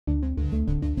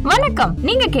வணக்கம்,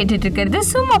 நீங்க கேட்டுட்டு இருக்கிறது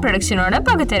சும்மா ப்ரொடக்ஷனோட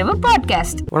பகுத்தறிவு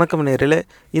பாட்காஸ்ட். வணக்கம் நேயர்களே,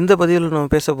 இந்த பதிவில் நம்ம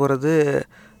பேச போகிறது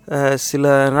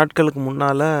சில நாட்களுக்கு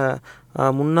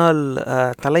முன்னாள்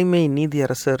தலைமை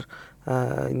நீதியரசர்,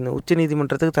 இந்த உச்ச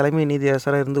நீதிமன்றத்துக்கு தலைமை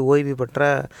நீதியரசராக இருந்து ஓய்வு பெற்ற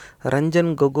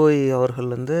ரஞ்சன் கோகோய் அவர்கள்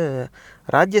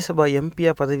ராஜ்யசபா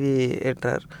எம்பியாக பதவி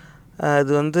ஏற்றார்.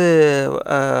 அது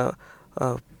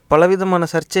பலவிதமான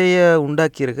சர்ச்சையை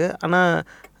உண்டாக்கியிருக்கு.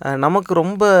 ஆனால் நமக்கு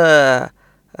ரொம்ப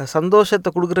சந்தோஷத்தை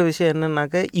கொடுக்குற விஷயம்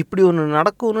என்னன்னாக்க, இப்படி ஒன்று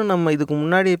நடக்கும்னு நம்ம இதுக்கு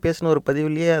முன்னாடி பேசின ஒரு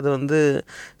பதிவுலேயே அதை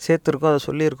சேர்த்துருக்கோம், அதை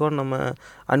சொல்லியிருக்கோம். நம்ம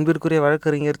அன்பிற்குரிய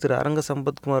வழக்கறிஞர் திரு அரங்க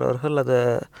சம்பத்குமார் அவர்கள்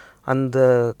அந்த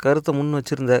கருத்தை முன்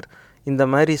வச்சுருந்தார். இந்த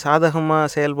மாதிரி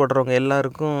சாதகமாக செயல்படுறவங்க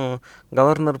எல்லாருக்கும்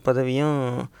கவர்னர் பதவியும்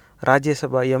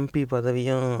ராஜ்யசபா எம்பி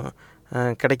பதவியும்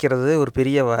கிடைக்கிறது ஒரு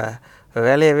பெரிய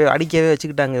வேலையாகவே அடிக்கவே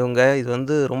வச்சுக்கிட்டாங்க இவங்க.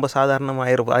 இது ரொம்ப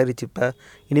சாதாரணமாக ஆயிடுச்சு. இப்போ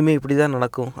இனிமேல் இப்படி தான்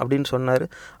நடக்கும் அப்படின்னு சொன்னார்.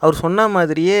 அவர் சொன்ன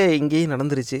மாதிரியே இங்கேயும்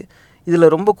நடந்துருச்சு.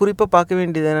 இதில் ரொம்ப குறிப்பாக பார்க்க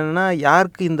வேண்டியது என்னென்னா,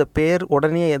 யாருக்கு இந்த பேர்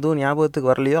உடனே எதுவும்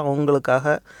ஞாபகத்துக்கு வரலையோ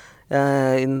அவங்களுக்காக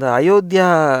இந்த அயோத்தியா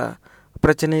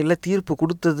பிரச்சனையில் தீர்ப்பு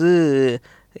கொடுத்தது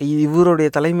இவருடைய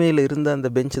தலைமையில் இருந்த அந்த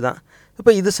பெஞ்சு தான்.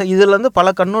 இப்போ இதில் பல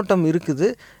கண்ணோட்டம் இருக்குது.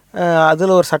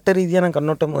 அதில் ஒரு சட்ட ரீதியான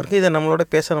கண்ணோட்டமும் இருக்குது. இதை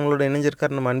நம்மளோட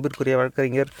இணைஞ்சிருக்கார் நம்ம அன்பிற்குரிய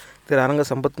வழக்கறிஞர் திரு அரங்க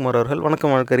சம்பத்குமார் அவர்கள்.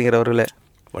 வணக்கம் வழக்கறிஞர் அவர்களே.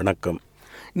 வணக்கம்.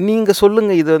 நீங்கள்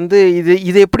சொல்லுங்கள்,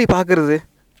 இது எப்படி பார்க்குறது?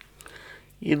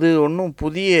 இது ஒன்றும்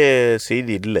புதிய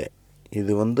செய்தி இல்லை.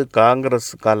 இது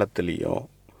காங்கிரஸ் காலத்திலையும்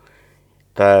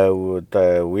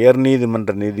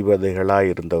உயர்நீதிமன்ற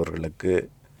நீதிபதிகளாக இருந்தவர்களுக்கு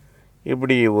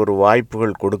இப்படி ஒரு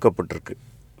வாய்ப்புகள் கொடுக்கப்பட்டிருக்கு.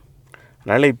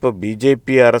 அதனால் இப்போ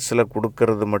பிஜேபி அரசில்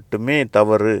கொடுக்கறது மட்டுமே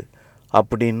தவறு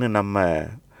அப்படின்னு நம்ம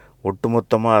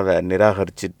ஒட்டுமொத்தமாக அதை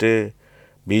நிராகரிச்சுட்டு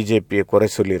பிஜேபியை குறை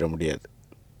சொல்லிட முடியாது.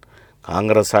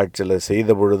 காங்கிரஸ் ஆட்சியில்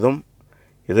செய்த பொழுதும்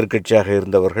எதிர்க்கட்சியாக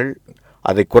இருந்தவர்கள்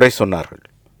அதை குறை சொன்னார்கள்.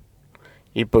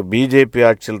 இப்போ பிஜேபி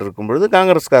ஆட்சியில் இருக்கும் பொழுது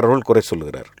காங்கிரஸ்காரர்கள் குறை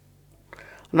சொல்லுகிறார்கள்.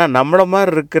 ஆனால் நம்மளை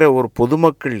மாதிரி இருக்கிற ஒரு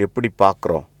பொதுமக்கள் எப்படி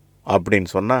பார்க்குறோம்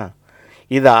அப்படின்னு சொன்னால்,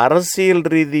 இது அரசியல்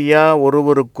ரீதியாக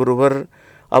ஒருவருக்கொருவர்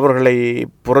அவர்களை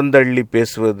புறந்தள்ளி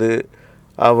பேசுவது,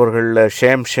 அவர்கள்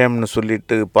ஷேம்னு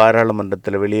சொல்லிட்டு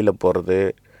பாராளுமன்றத்தில் வெளியில் போகிறது,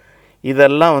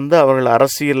 இதெல்லாம் அவர்கள்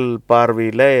அரசியல்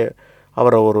பார்வையில்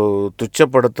அவரை ஒரு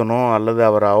துச்சப்படுத்தணும் அல்லது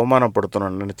அவரை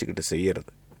அவமானப்படுத்தணும்னு நினச்சிக்கிட்டு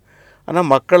செய்கிறது. ஆனால்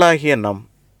மக்களாகிய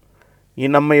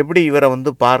நம்ம எப்படி இவரை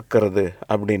பார்க்கறது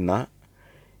அப்படின்னா,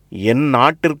 என்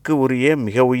நாட்டிற்கு உரிய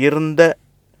மிக உயர்ந்த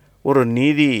ஒரு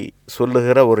நீதி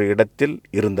சொல்லுகிற ஒரு இடத்தில்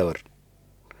இருந்தவர்.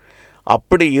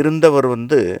 அப்படி இருந்தவர்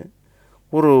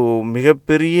ஒரு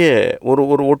மிகப்பெரிய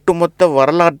ஒரு ஒட்டுமொத்த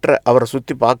வரலாற்றை அவரை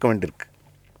சுற்றி பார்க்க வேண்டியிருக்கு.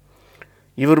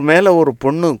 இவர் மேலே ஒரு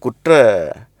பொண்ணு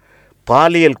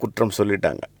பாலியல் குற்றம்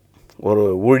சொல்லிட்டாங்க, ஒரு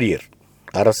ஊழியர்,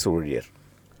 அரசு ஊழியர்.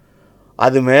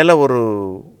 அது மேலே ஒரு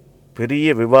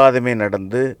பெரிய விவாதமே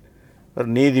நடந்து ஒரு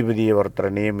நீதிபதியை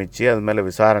ஒருத்தரை நியமித்து அது மேலே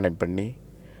விசாரணை பண்ணி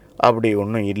அப்படி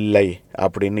ஒன்றும் இல்லை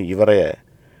அப்படின்னு இவரை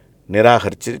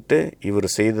நிராகரிச்சுட்டு, இவர்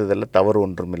செய்ததில் தவறு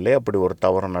ஒன்றும் இல்லை, அப்படி ஒரு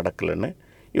தவறும் நடக்கலைன்னு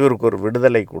இவருக்கு ஒரு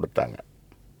விடுதலை கொடுத்தாங்க.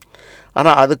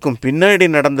 ஆனால் அதுக்கும் பின்னாடி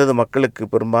நடந்தது மக்களுக்கு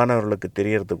பெரும்பாலானவர்களுக்கு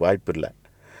தெரியறதுக்கு வாய்ப்பு இல்லை.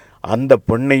 அந்த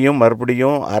பெண்ணையும்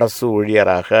மறுபடியும் அரசு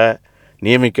ஊழியராக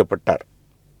நியமிக்கப்பட்டார்.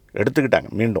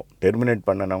 எடுத்துக்கிட்டாங்க, மீண்டும் டெர்மினேட்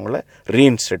பண்ணினவங்கள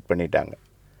ரீஇன்ஸ்டேட் பண்ணிட்டாங்க.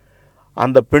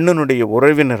 அந்த பெண்ணினுடைய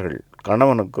உறவினர்கள்,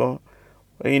 கணவனுக்கும்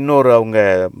இன்னொரு அவங்க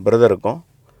பிரதருக்கும்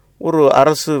ஒரு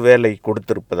அரசு வேலை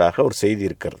கொடுத்திருப்பதாக ஒரு செய்தி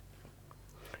இருக்கிறது.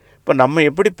 இப்போ நம்ம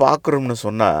எப்படி பார்க்குறோம்னு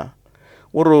சொன்னால்,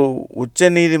 ஒரு உச்ச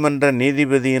நீதிமன்ற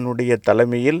நீதிபதியினுடைய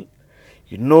தலைமையில்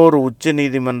இன்னொரு உச்ச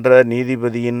நீதிமன்ற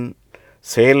நீதிபதியின்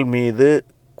செயல் மீது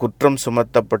குற்றம்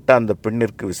சுமத்தப்பட்ட அந்த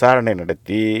பெண்ணிற்கு விசாரணை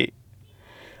நடத்தி,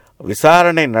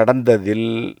 விசாரணை நடந்ததில்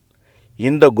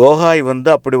இந்த கோகாய்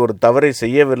அப்படி ஒரு தவறை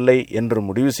செய்யவில்லை என்று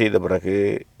முடிவு செய்த பிறகு,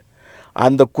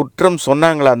 அந்த குற்றம்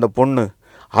சொன்னாங்களே அந்த பொண்ணு,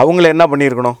 அவங்கள என்ன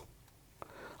பண்ணியிருக்கணும்?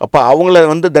 அப்போ அவங்கள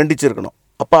தண்டிச்சிருக்கணும்.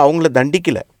 அப்போ அவங்கள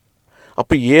தண்டிக்கலை.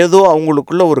 அப்போ ஏதோ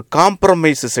அவங்களுக்குள்ள ஒரு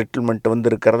காம்ப்ரமைஸ் செட்டில்மெண்ட்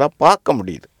இருக்கிறதா பார்க்க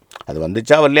முடியுது. அது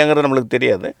வந்துச்சா வரலையாங்கிறது நம்மளுக்கு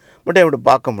தெரியாது, பட் அப்படி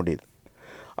பார்க்க முடியுது.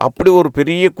 அப்படி ஒரு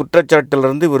பெரிய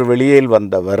குற்றச்சாட்டிலிருந்து இவர் வெளியே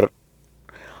வந்தவர்.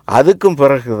 அதுக்கும்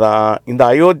பிறகு தான் இந்த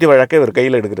அயோத்தி வழக்கை இவர்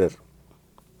கையில் எடுக்கிறார்.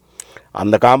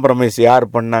 அந்த காம்ப்ரமைஸ்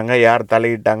யார் பண்ணாங்க, யார்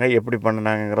தலையிட்டாங்க, எப்படி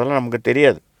பண்ணினாங்கிறதெல்லாம் நமக்கு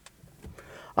தெரியாது.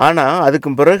 ஆனால்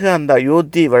அதுக்கும் பிறகு அந்த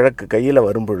அயோத்தி வழக்கு கையில்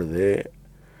வரும் பொழுது,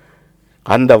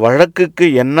 அந்த வழக்குக்கு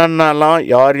என்னென்னலாம்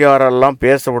யார் யாரெல்லாம்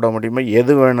பேச விட முடியுமோ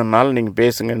எது வேணும்னாலும் நீங்கள்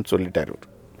பேசுங்கன்னு சொல்லிட்டார்.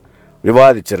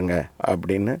 விவாதிச்சிருங்க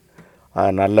அப்படின்னு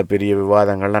நல்ல பெரிய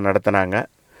விவாதங்கள்லாம் நடத்தினாங்க.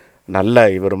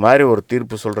 இவர் மாதிரி ஒரு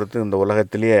தீர்ப்பு சொல்கிறதுக்கு இந்த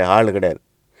உலகத்திலேயே ஆள் கிடையாது.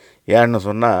 ஏன்னு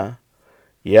சொன்னால்,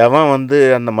 எவன்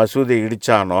அந்த மசூதியை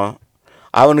இடித்தானோ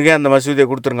அவனுக்கே அந்த மசூதியை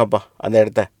கொடுத்துருங்கப்பா, அந்த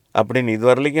இடத்த அப்படின்னு இது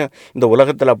வரைக்கும் இந்த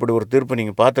உலகத்தில் அப்படி ஒரு தீர்ப்பு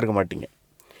நீங்கள் பார்த்துருக்க மாட்டீங்க.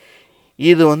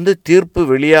 இது வந்து தீர்ப்பு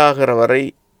வெளியாகிற வரை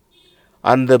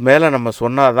அந்த மேலே நம்ம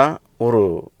சொன்னாதான் ஒரு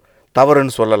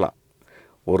தவறுன்னு சொல்லலாம்.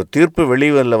 ஒரு தீர்ப்பு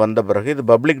வெளியில் வந்த பிறகு இது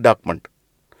பப்ளிக் டாக்குமெண்ட்.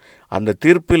 அந்த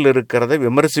தீர்ப்பில் இருக்கிறத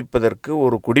விமர்சிப்பதற்கு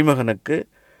ஒரு குடிமகனுக்கு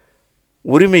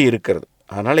உரிமை இருக்கிறது.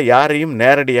 அதனால் யாரையும்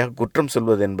நேரடியாக குற்றம்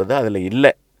சொல்வது என்பது அதில்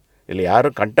இல்லை. இல்லை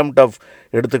யாரும் கண்டெம்ட் ஆஃப்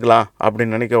எடுத்துக்கலாம்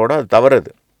அப்படின்னு நினைக்க கூட அது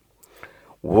தவறுது.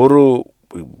 ஒரு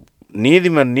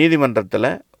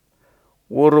நீதிமன்றத்தில்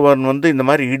ஒருவன் வந்து இந்த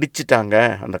மாதிரி இடிச்சிட்டாங்க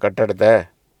அந்த கட்டடத்தை,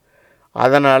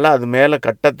 அதனால் அது மேலே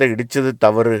கட்டத்தை இடித்தது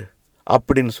தவறு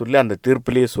அப்படின்னு சொல்லி அந்த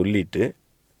தீர்ப்பிலேயே சொல்லிவிட்டு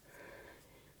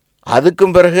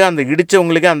அதுக்கும் பிறகு அந்த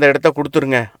இடித்தவங்களுக்கே அந்த இடத்த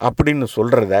கொடுத்துருங்க அப்படின்னு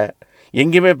சொல்கிறத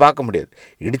எங்கேயுமே பார்க்க முடியாது.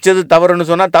 இடித்தது தவறுன்னு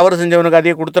சொன்னால் தவறு செஞ்சவனுக்கு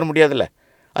அதையே கொடுத்துட முடியாதுல்ல.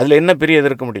 அதில் என்ன பெரிய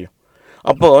எதிர்க்க முடியும்?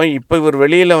 அப்போது இப்போ இவர்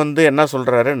வெளியில் வந்து என்ன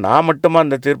சொல்கிறாரு, நான் மட்டுமா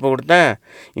அந்த தீர்ப்பை கொடுத்தேன்,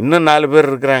 இன்னும் 4 பேர்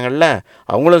இருக்கிறாங்கல்ல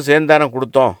அவங்களும் சேர்ந்தானே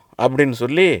கொடுத்தோம் அப்படின்னு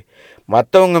சொல்லி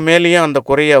மற்றவங்க மேலேயும் அந்த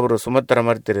குறையை அவர் சுமத்துற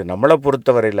மாதிரி தெரியும். நம்மளை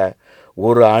பொறுத்தவரையில்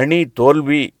ஒரு அணி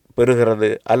தோல்வி பெறுகிறது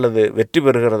அல்லது வெற்றி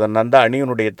பெறுகிறதுன்னா அந்த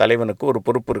அணியினுடைய தலைவனுக்கு ஒரு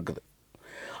பொறுப்பு இருக்குது.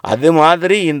 அது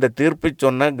மாதிரி இந்த தீர்ப்பை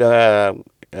சொன்ன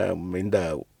இந்த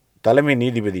தலைமை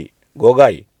நீதிபதி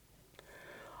கோகாய்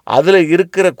அதில்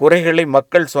இருக்கிற குறைகளை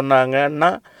மக்கள் சொன்னாங்கன்னா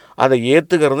அதை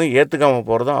ஏற்றுக்கிறதும் ஏற்றுக்காமல்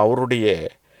போகிறதும் அவருடைய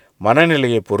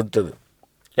மனநிலையை பொறுத்தது.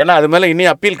 ஏன்னா அது மேலே இனி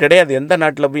அப்பீல் கிடையாது. எந்த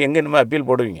நாட்டில் போய் எங்கே இனிமேல் அப்பீல்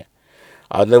போடுவீங்க?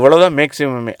 அது இவ்வளோதான்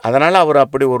மேக்சிமமே. அதனால் அவர்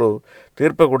அப்படி ஒரு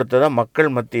தீர்ப்பை கொடுத்ததா மக்கள்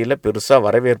மத்தியில் பெருசாக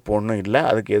வரவேற்பு ஒன்றும் இல்லை,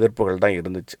 அதுக்கு எதிர்ப்புகள் தான்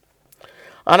இருந்துச்சு.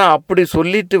 ஆனால் அப்படி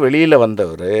சொல்லிட்டு வெளியில்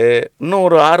வந்தவர் இன்னும்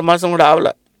ஒரு 6 மாதம் கூட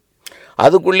ஆகலை.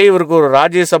 அதுக்குள்ளேயே இவருக்கு ஒரு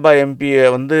ராஜ்யசபா எம்பியை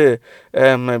வந்து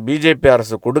பிஜேபி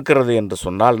அரசு கொடுக்கறது என்று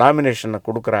சொன்னால், நாமினேஷனை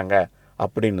கொடுக்குறாங்க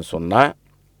அப்படின்னு சொன்னால்,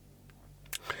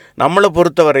 நம்மளை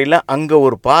பொறுத்தவரையில் அங்கே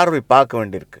ஒரு பார்வை பார்க்க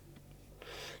வேண்டியிருக்கு.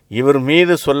 இவர்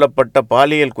மீது சொல்லப்பட்ட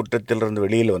பாலியல் குற்றத்திலிருந்து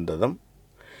வெளியில் வந்ததும்,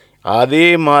 அதே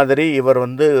மாதிரி இவர்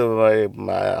வந்து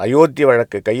அயோத்தி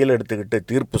வழக்கை கையில் எடுத்துக்கிட்டு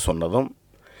தீர்ப்பு சொன்னதும்,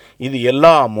 இது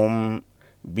எல்லாமும்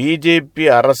பிஜேபி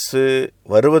அரசு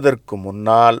வருவதற்கு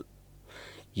முன்னால்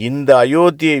இந்த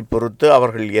அயோத்தியை பொறுத்து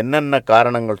அவர்கள் என்னென்ன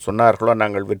காரணங்கள் சொன்னார்களோ,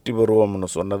 நாங்கள் வெற்றி பெறுவோம்னு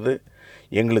சொன்னது,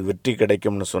 எங்களுக்கு வெற்றி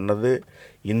கிடைக்கும்னு சொன்னது,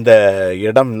 இந்த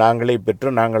இடம் நாங்களே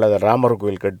பெற்று நாங்கள் அதை ராமர்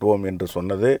கோயில் கட்டுவோம் என்று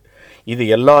சொன்னது, இது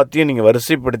எல்லாத்தையும் நீங்கள்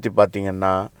வரிசைப்படுத்தி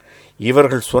பார்த்தீங்கன்னா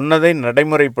இவர்கள் சொன்னதை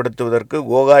நடைமுறைப்படுத்துவதற்கு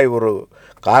கோகாய் ஒரு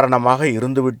காரணமாக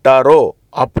இருந்து விட்டாரோ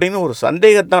அப்படின்னு ஒரு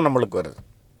சந்தேகத்தான் நம்மளுக்கு வருது.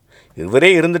 இவரே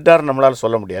இருந்துட்டார் நம்மளால்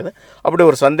சொல்ல முடியாது, அப்படி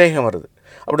ஒரு சந்தேகம் வருது.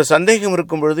 அப்படி சந்தேகம்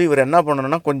இருக்கும் பொழுது இவர் என்ன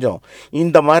பண்ணணும்னா, கொஞ்சம்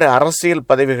இந்த மாதிரி அரசியல்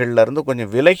பதவிகளிலிருந்து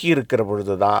கொஞ்சம் விலகி இருக்கிற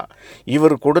பொழுது தான்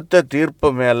இவர் கொடுத்த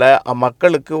தீர்ப்பு மேலே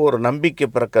மக்களுக்கு ஒரு நம்பிக்கை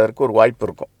பிறக்கிறதுக்கு ஒரு வாய்ப்பு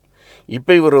இருக்கும்.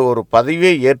 இப்போ இவர் ஒரு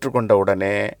பதவியை ஏற்றுக்கொண்ட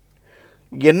உடனே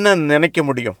என்ன நினைக்க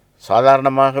முடியும்?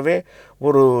 சாதாரணமாகவே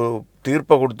ஒரு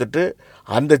தீர்ப்பை கொடுத்துட்டு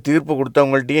அந்த தீர்ப்பு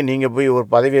கொடுத்தவங்கள்ட்டையே நீங்கள் போய் ஒரு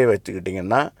பதவியை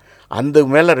வச்சுக்கிட்டிங்கன்னா அந்த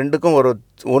மேலே ரெண்டுக்கும் ஒரு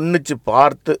ஒன்றிச்சு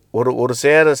பார்த்து ஒரு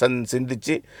சேர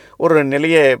சிந்தித்து ஒரு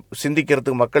நிலையை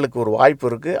சிந்திக்கிறதுக்கு மக்களுக்கு ஒரு வாய்ப்பு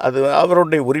இருக்குது. அது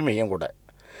அவருடைய உரிமையும் கூட.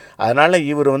 அதனால்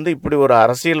இவர் வந்து இப்படி ஒரு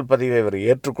அரசியல் பதவியை இவர்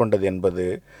ஏற்றுக்கொண்டது என்பது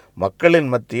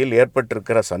மக்களின் மத்தியில்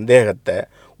ஏற்பட்டிருக்கிற சந்தேகத்தை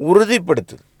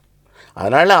உறுதிப்படுத்துது.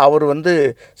 அதனால் அவர் வந்து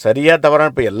சரியாக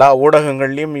தவறான, இப்போ எல்லா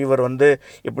ஊடகங்கள்லேயும் இவர் வந்து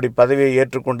இப்படி பதவியை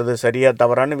ஏற்றுக்கொண்டது சரியாக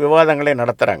தவறான விவாதங்களே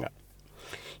நடத்துகிறாங்க.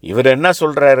 இவர் என்ன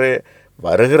சொல்கிறாரு,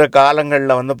 வருகிற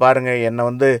காலங்களில் வந்து பாருங்கள், என்னை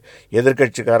வந்து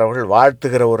எதிர்கட்சிக்காரர்கள்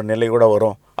வாழ்த்துகிற ஒரு நிலை கூட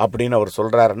வரும் அப்படின்னு அவர்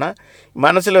சொல்கிறாருன்னா,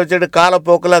 மனசில் வச்சுட்டு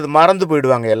காலப்போக்கில் அது மறந்து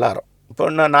போயிடுவாங்க எல்லாரும். இப்போ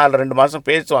இன்னும் 4-2 மாதம்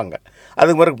பேசுவாங்க,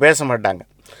 அதுக்கு பிறகு பேச மாட்டாங்க.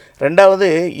 ரெண்டாவது,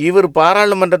 இவர்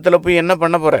பாராளுமன்றத்தில் போய் என்ன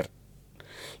பண்ண போகிறார்?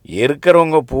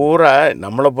 இருக்கிறவங்க பூரா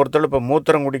நம்மளை பொறுத்தவரை இப்போ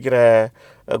மூத்திரம் குடிக்கிற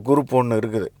குரூப் ஒன்று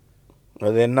இருக்குது.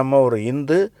 அது என்னமோ ஒரு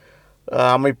இந்து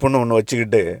அமைப்புன்னு ஒன்று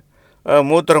வச்சுக்கிட்டு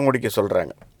மூத்திரம் குடிக்க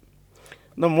சொல்கிறாங்க.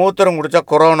 இந்த மூத்திரம் குடித்தா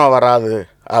கொரோனா வராது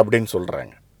அப்படின்னு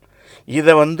சொல்கிறாங்க.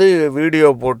 இதை வந்து வீடியோ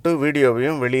போட்டு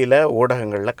வீடியோவையும் வெளியில்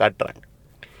ஊடகங்களில் காட்டுறாங்க.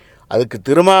 அதுக்கு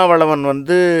திருமாவளவன்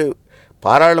வந்து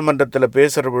பாராளுமன்றத்தில்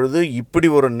பேசுகிற பொழுது இப்படி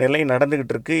ஒரு நிலை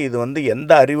நடந்துக்கிட்டு இருக்குது, இது வந்து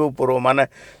எந்த அறிவுபூர்வமான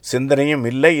சிந்தனையும்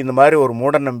இல்லை, இந்த மாதிரி ஒரு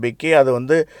மூட நம்பிக்கை, அது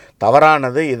வந்து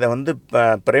தவறானது, இதை வந்து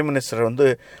பிரைம் மினிஸ்டர் வந்து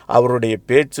அவருடைய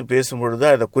பேசும் பொழுது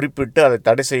அதை குறிப்பிட்டு அதை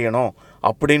தடை செய்யணும்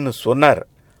அப்படின்னு சொன்னார்.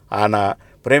 ஆனால்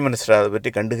பிரைம் மினிஸ்டர் அதை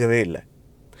பற்றி கண்டுக்கவே இல்லை.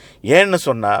 ஏன்னு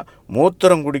சொன்னால்,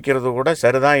 மூத்திரம் குடிக்கிறது கூட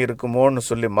சரிதான் இருக்குமோன்னு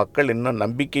சொல்லி மக்கள் இன்னும்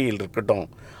நம்பிக்கையில் இருக்கட்டும்,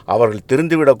 அவர்கள்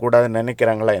திருந்திவிடக்கூடாதுன்னு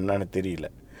நினைக்கிறாங்களா என்னன்னு தெரியல.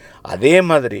 அதே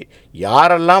மாதிரி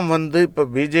யாரெல்லாம் வந்து இப்போ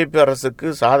பிஜேபி அரசுக்கு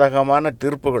சாதகமான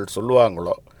தீர்ப்புகள்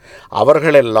சொல்லுவாங்களோ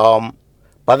அவர்களெல்லாம்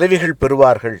பதவிகள்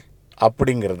பெறுவார்கள்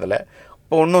அப்படிங்கிறதுல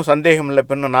இப்போ ஒன்றும் சந்தேகம் இல்லை.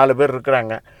 இப்போ இன்னும் 4 பேர்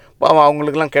இருக்கிறாங்க,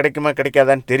 அவங்களுக்கெல்லாம் கிடைக்குமா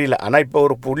கிடைக்காதான்னு தெரியல. ஆனால் இப்போ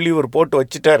ஒரு புள்ளி போட்டு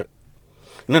வச்சுட்டார்.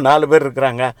 இன்னும் 4 பேர்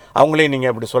இருக்கிறாங்க, அவங்களையும்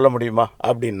நீங்கள் அப்படி சொல்ல முடியுமா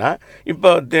அப்படின்னா இப்போ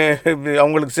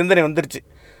அவங்களுக்கு சிந்தனை வந்துருச்சு.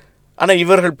 ஆனால்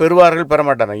இவர்கள் பெறுவார்கள், பெற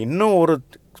மாட்டாங்க. இன்னும் ஒரு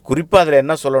குறிப்பாக அதில்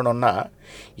என்ன சொல்லணும்னா,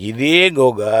 இதே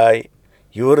கோகாய்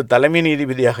இவர் தலைமை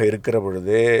நீதிபதியாக இருக்கிற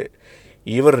பொழுது,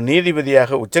 இவர்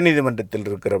நீதிபதியாக உச்சநீதிமன்றத்தில்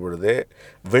இருக்கிற பொழுது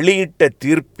வெளியிட்ட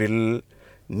தீர்ப்பில்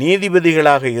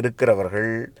நீதிபதிகளாக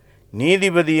இருக்கிறவர்கள்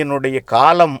நீதிபதியினுடைய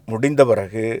காலம் முடிந்த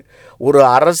பிறகு ஒரு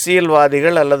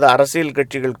அரசியல்வாதிகள் அல்லது அரசியல்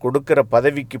கட்சிகள் கொடுக்கிற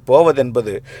பதவிக்கு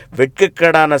போவதென்பது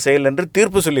வெட்கக்கேடான செயல் என்று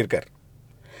தீர்ப்பு சொல்லியிருக்கார்.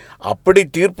 அப்படி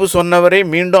தீர்ப்பு சொன்னவரே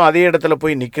மீண்டும் அதே இடத்துல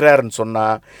போய் நிற்கிறாருன்னு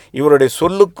சொன்னால் இவருடைய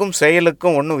சொல்லுக்கும்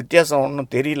செயலுக்கும் ஒன்றும் வித்தியாசம்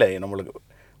ஒன்றும் தெரியல, நம்மளுக்கு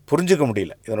புரிஞ்சுக்க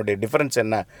முடியல இதனுடைய டிஃப்ரென்ஸ்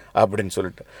என்ன அப்படின்னு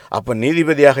சொல்லிட்டு. அப்போ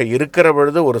நீதிபதியாக இருக்கிற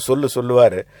பொழுது ஒரு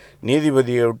சொல்லுவார்,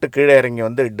 நீதிபதியை விட்டு கீழே இறங்கி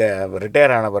வந்து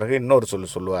ரிட்டையர் ஆன பிறகு இன்னொரு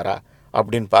சொல்லுவாரா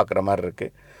அப்படின்னு பார்க்குற மாதிரி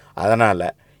இருக்குது. அதனால்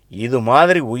இது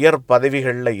மாதிரி உயர்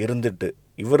பதவிகளில் இருந்துட்டு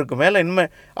இவருக்கு மேலே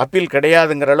இனிமேல் அப்பீல்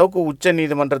கிடையாதுங்கிற அளவுக்கு உச்ச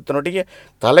நீதிமன்றத்தினுடைய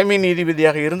தலைமை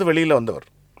நீதிபதியாக இருந்து வெளியில் வந்தவர்.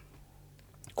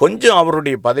 கொஞ்சம்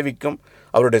அவருடைய பதவிக்கும்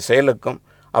அவருடைய செயலுக்கும்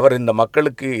அவர் இந்த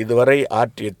மக்களுக்கு இதுவரை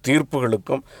ஆற்றிய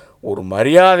தீர்ப்புகளுக்கும் ஒரு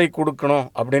மரியாதை கொடுக்கணும்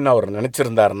அப்படின்னு அவர்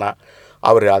நினச்சிருந்தாருன்னா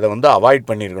அவர் அதை அவாய்ட்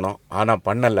பண்ணியிருக்கணும். ஆனால்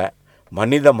பண்ணலை.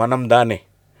 மனித மனம்தானே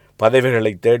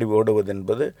பதவிகளை தேடி ஓடுவது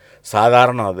என்பது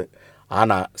சாதாரணம் அது.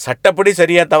 ஆனால் சட்டப்படி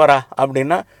சரியா தவறா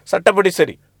அப்படின்னா சட்டப்படி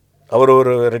சரி. அவர்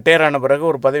ஒரு ரிட்டையர் ஆன பிறகு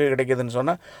ஒரு பதவி கிடைக்கிதுன்னு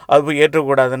சொன்னால் அது போய்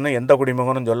ஏற்றுக்கூடாதுன்னு எந்த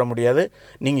குடிமகனும் சொல்ல முடியாது,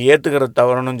 நீங்கள் ஏற்றுக்கிறது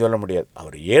தவறுன்னு சொல்ல முடியாது.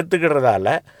 அவர்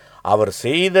ஏற்றுக்கிறதால அவர்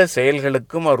செய்த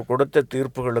செயல்களுக்கும் அவர் கொடுத்த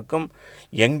தீர்ப்புகளுக்கும்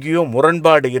எங்கேயோ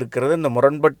முரண்பாடு இருக்கிறது. இந்த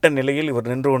முரண்பட்ட நிலையில் இவர்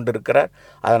நின்று கொண்டிருக்கிறார்.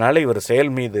 அதனால் இவர்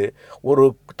செயல் மீது ஒரு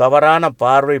தவறான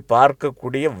பார்வை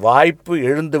பார்க்கக்கூடிய வாய்ப்பு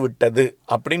எழுந்து விட்டது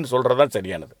அப்படின்னு சொல்கிறது தான்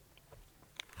சரியானது.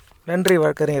 நன்றி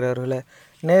வழக்கறிஞர் அவர்களே.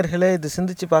 நேர்களே, இது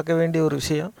சிந்தித்து பார்க்க வேண்டிய ஒரு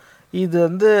விஷயம். இது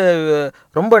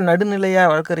ரொம்ப நடுநிலையாக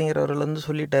வழக்கறிஞர் அவர்கள்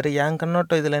சொல்லிட்டார். என்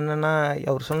கண்ணோட்டம் இதில் என்னென்னா,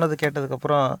 அவர் சொன்னது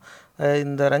கேட்டதுக்கப்புறம்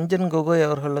இந்த ரஞ்சன் கோகோய்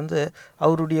அவர்கள்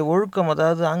அவருடைய ஒழுக்கம்,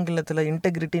 அதாவது ஆங்கிலத்தில்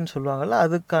இன்டெகிரிட்டின்னு சொல்லுவாங்கள்ல,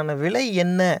 அதுக்கான விலை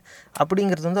என்ன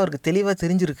அப்படிங்கிறது அவருக்கு தெளிவாக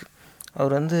தெரிஞ்சிருக்கு.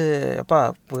 அவர் அப்பா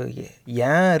இப்போ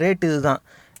என் ரேட்டு இதுதான்,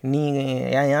 நீ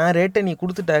என் ரேட்டை நீ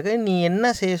கொடுத்துட்டாக்க நீ என்ன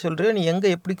செய்ய சொல்கிறியோ, நீ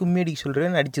எங்கே எப்படி கும்மி அடிக்க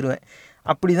சொல்கிறியோன்னு அடிச்சிருவேன்.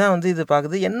 அப்படி தான் இது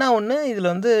பார்க்குது. என்ன ஒன்று இதில்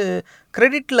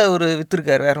கிரெடிட்டில் ஒரு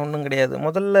விற்றுருக்கார், வேறு ஒன்றும் கிடையாது.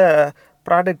 முதல்ல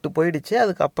ப்ராடக்ட் போயிடுச்சு,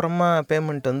 அதுக்கப்புறமா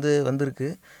பேமெண்ட் வந்திருக்கு.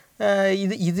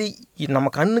 இது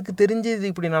நம்ம கண்ணுக்கு தெரிஞ்சு இது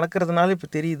இப்படி நடக்கிறதுனால இப்போ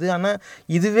தெரியுது. ஆனால்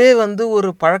இதுவே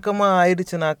ஒரு பழக்கமாக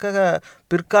ஆயிடுச்சுனாக்கா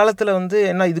பிற்காலத்தில்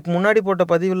ஏன்னா இதுக்கு முன்னாடி போட்ட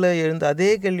பதிவில் எழுந்த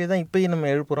அதே கேள்வி தான் இப்போயும்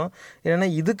நம்ம எழுப்புகிறோம். ஏன்னா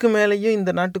இதுக்கு மேலேயும்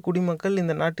இந்த நாட்டு குடிமக்கள்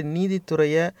இந்த நாட்டு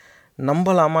நீதித்துறையை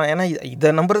நம்பலாமா? ஏன்னா இதை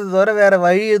நம்புறது தவிர வேறு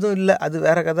வழி எதுவும் இல்லை, அது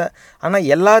வேறு கதை. ஆனால்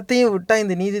எல்லாத்தையும் விட்டால்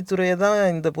இந்த நீதித்துறையை தான்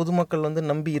இந்த பொதுமக்கள்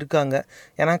நம்பி இருக்காங்க.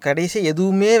 ஏன்னா கடைசி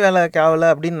எதுவுமே வேலை ஆகலை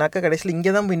அப்படின்னாக்கா கடைசியில்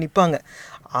இங்கே தான் போய் நிற்பாங்க.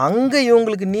 அங்கே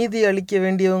இவங்களுக்கு நீதி அளிக்க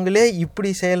வேண்டியவங்களே இப்படி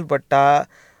செயல்பட்டால்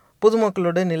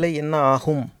பொதுமக்களோட நிலை என்ன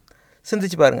ஆகும்?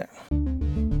 சிந்திச்சு பாருங்க.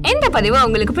 இந்த பதிவு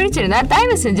உங்களுக்கு பிடிச்சிருந்தா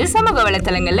தயவு செஞ்சு சமூக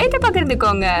வலைத்தளங்கள்ல இதை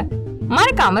பகிர்ந்துக்கோங்க.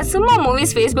 மறக்காம சும்மா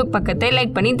மூவிஸ் ஃபேஸ்புக் பக்கத்தை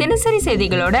லைக் பண்ணி தினசரி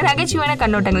செய்திகளோட நகைச்சுவையான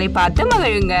கண்ணோட்டங்களை பார்த்து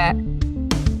மகிழுங்க.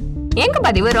 எங்க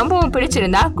பதிவு ரொம்பவும்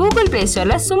பிடிச்சிருந்தா கூகுள் பிளே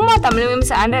ஸ்டோர்ல சும்மா தமிழ்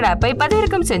மீம்ஸ் ஆண்ட்ராய்டு ஆப்பை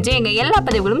பதிவிறக்கம் செஞ்சு எங்க எல்லா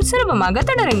பதிவுகளும் சுலபமாக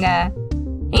தொடருங்க.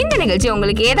 இந்த நிகழ்ச்சி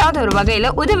உங்களுக்கு ஏதாவது ஒரு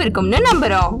வகையில உதவிருக்கும்னு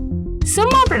நம்புறோம்.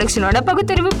 சும்மா ப்ரொடக்ஷனோட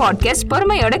பகுத்தறிவு பாட்காஸ்ட்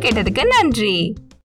பொறுமையோட கேட்டதுக்கு நன்றி.